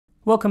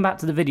Welcome back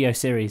to the video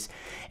series.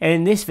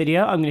 In this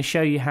video I'm going to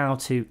show you how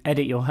to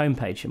edit your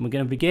homepage, and we're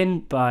going to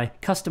begin by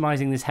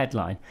customizing this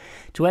headline.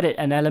 To edit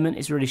an element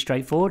is really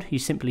straightforward. You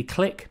simply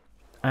click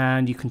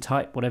and you can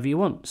type whatever you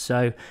want.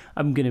 So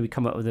I'm going to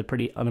come up with a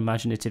pretty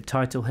unimaginative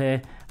title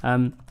here.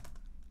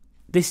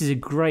 This is a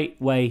great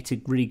way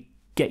to really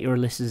get your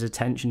listeners'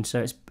 attention, so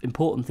it's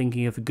important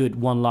thinking of a good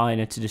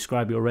one-liner to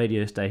describe your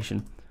radio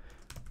station.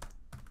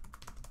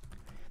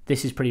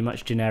 This is pretty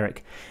much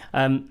generic.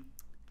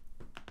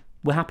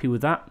 We're happy with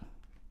that.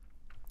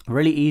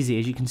 Really easy.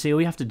 As you can see, all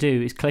you have to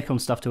do is click on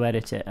stuff to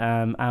edit it,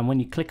 and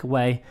when you click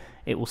away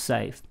it will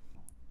save.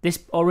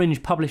 This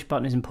orange publish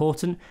button is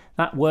important.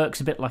 That works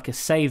a bit like a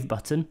save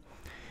button,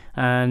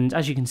 and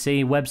as you can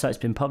see, website's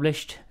been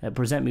published. It'll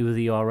present me with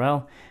the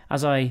URL.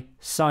 As I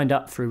signed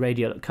up through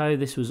Radio.co,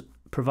 this was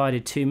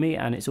provided to me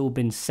and it's all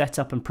been set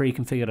up and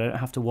pre-configured. I don't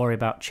have to worry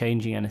about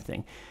changing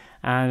anything,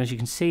 and as you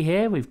can see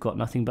here, we've got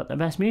nothing but the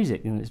best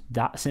music, and it's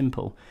that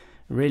simple.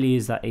 It really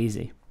is that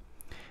easy.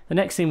 The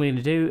next thing we're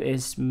going to do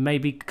is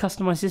maybe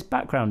customize this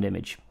background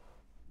image.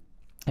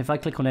 If I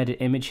click on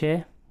edit image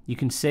here, you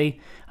can see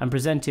I'm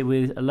presented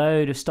with a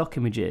load of stock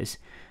images,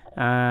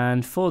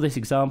 and for this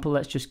example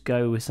let's just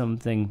go with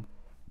something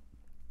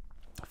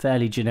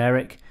fairly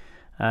generic.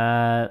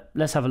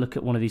 Let's have a look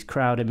at one of these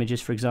crowd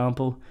images, for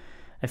example.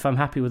 If I'm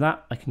happy with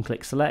that, I can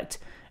click select.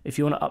 If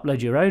you want to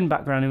upload your own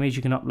background image,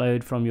 you can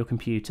upload from your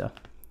computer.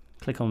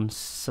 Click on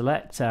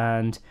select,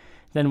 and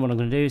then what I'm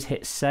going to do is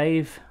hit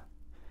save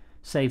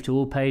to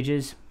all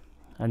pages,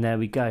 and there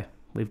we go.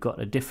 We've got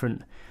a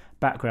different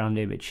background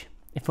image.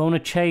 If I want to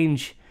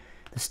change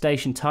the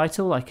station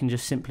title, I can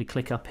just simply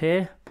click up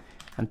here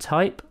and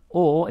type,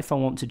 or if I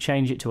want to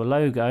change it to a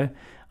logo,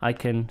 I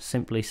can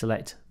simply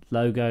select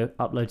logo,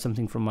 upload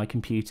something from my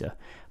computer.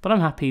 But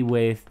I'm happy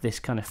with this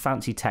kind of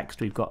fancy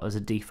text we've got as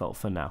a default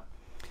for now.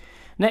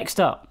 Next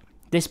up,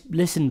 this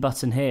listen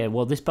button here.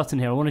 Well, this button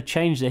here, I want to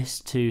change this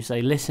to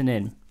say listen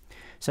in.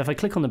 So if I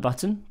click on the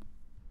button,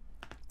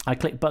 I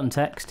click button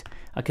text,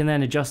 I can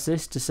then adjust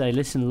this to say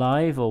listen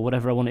live or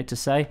whatever I want it to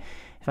say.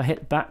 If I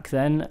hit back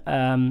then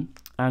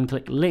and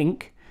click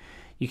link,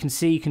 you can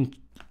see you can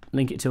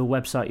link it to a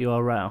website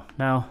URL.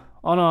 Now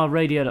on our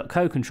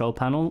Radio.co control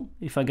panel,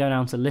 if I go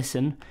down to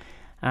listen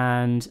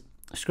and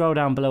scroll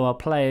down below our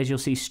players, you'll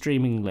see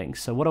streaming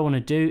links. So what I want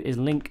to do is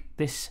link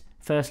this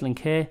first link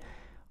here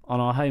on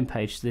our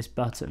homepage to this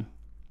button.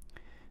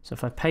 So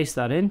if I paste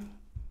that in,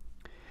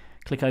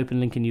 click open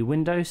link in new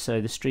window, so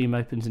the stream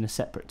opens in a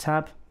separate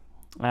tab,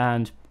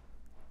 and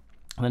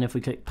then if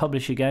we click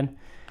publish again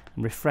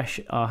and refresh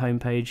our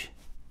homepage,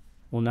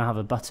 we'll now have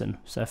a button.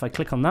 So if I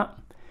click on that,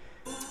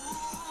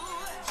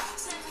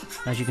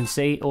 as you can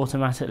see,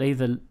 automatically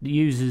the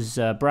user's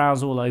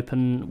browser will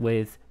open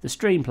with the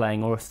stream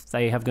playing, or if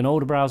they have an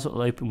older browser, it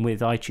will open with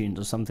iTunes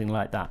or something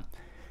like that.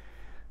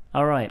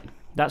 Alright,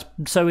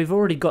 so we've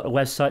already got a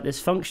website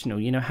that's functional.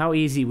 You know, how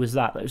easy was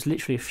that? That was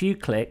literally a few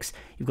clicks.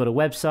 You've got a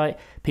website,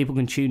 people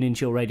can tune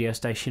into your radio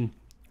station,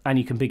 and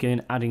you can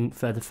begin adding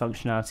further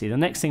functionality. The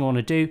next thing I want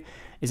to do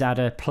is add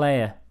a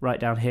player right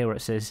down here where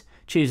it says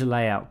choose a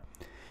layout.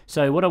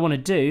 So what I want to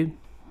do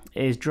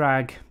is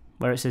drag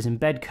where it says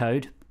embed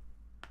code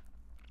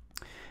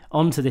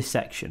onto this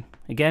section.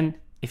 Again,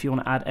 if you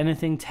want to add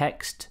anything,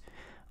 text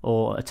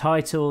or a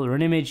title or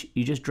an image,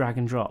 you just drag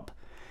and drop.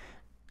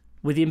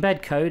 With the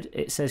embed code,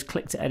 it says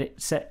click to edit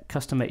set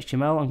custom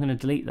HTML. I'm going to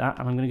delete that,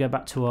 and I'm going to go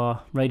back to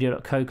our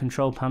Radio.co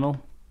control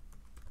panel.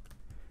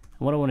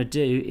 And what I want to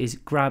do is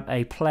grab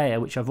a player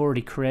which I've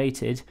already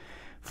created,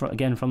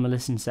 again from the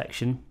listen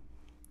section.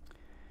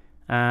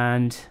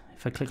 And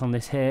if I click on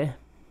this here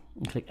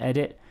and click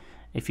edit,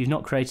 if you've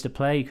not created a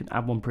player, you can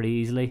add one pretty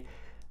easily.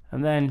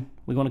 And then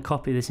we want to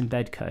copy this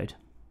embed code.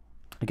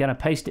 Again, I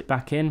paste it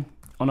back in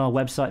on our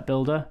website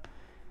builder,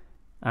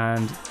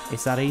 and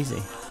it's that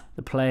easy.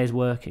 The player is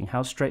working.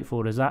 How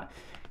straightforward is that?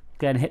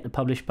 Again, hit the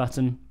publish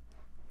button,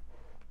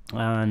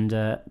 and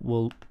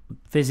we'll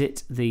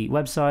visit the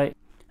website.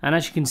 And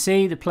as you can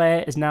see, the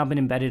player has now been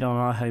embedded on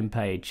our home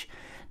page.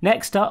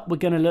 Next up, we're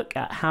going to look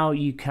at how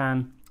you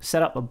can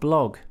set up a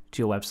blog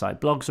to your website.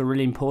 Blogs are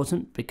really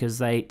important because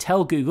they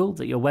tell Google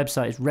that your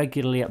website is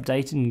regularly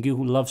updated, and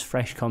Google loves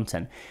fresh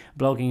content.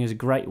 Blogging is a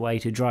great way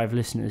to drive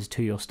listeners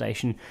to your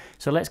station.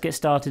 So let's get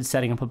started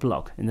setting up a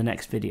blog in the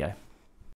next video.